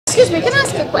Excuse me, can I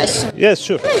ask you a question? Yes,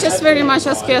 sure. Can I just very much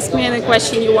ask me any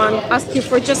question you want? Ask you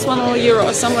for just €1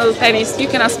 or some little pennies. You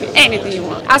can ask me anything you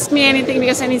want. Ask me anything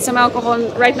because I need some alcohol.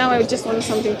 And right now, I just want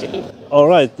something to eat. All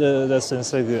right, that's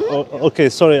insane. Okay,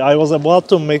 sorry, I was about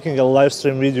to making a live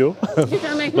stream video. You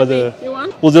can make But, me. You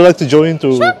want? Would you like to join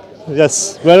to? Sure.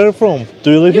 Yes. Where are you from? Do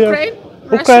you live Ukraine.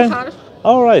 here? Okay. Russia,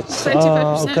 All right.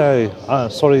 25%. Okay.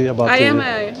 Sorry about. I am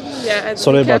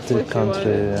Sorry about careful the if you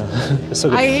country. want. Yeah. It's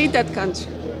okay. I hate that country.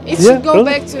 It Yeah, should go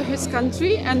really? back to his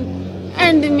country and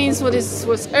earn the means what it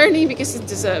was earning because it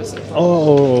deserves it.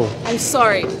 Oh. I'm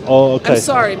sorry. Oh, okay. I'm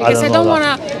sorry because I don't know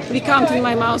want to be counting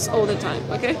my mouth all the time.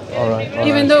 Okay. All right.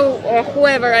 Even though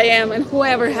whoever I am and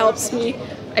whoever helps me,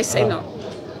 I say no.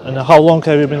 And how long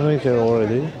have you been living here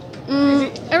already?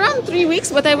 Around 3 weeks,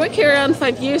 but I work here around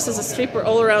 5 years as a stripper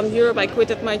all around Europe. I quit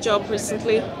my job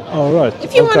recently. All right.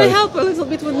 If you want to help a little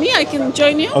bit with me, I can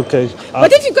join you. Okay.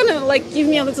 But if you're gonna give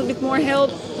me a little bit more help,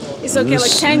 it's okay,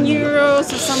 like €10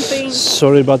 or something.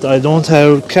 Sorry, but I don't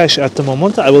have cash at the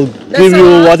moment. I will That's give a you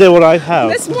lot. whatever I have.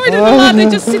 That's more than a lot. I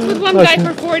just sit with one guy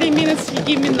for 40 minutes. You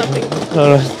give me nothing. All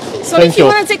right. So Thank if you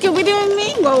you. want to take a video with me,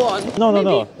 go on. No,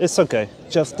 Maybe. it's okay.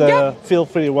 Just Yeah. feel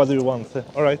free. What do you want?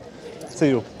 All right. See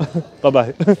you. Bye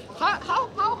bye. How?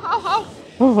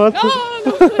 What? No.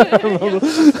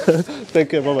 Take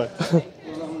care. Bye bye.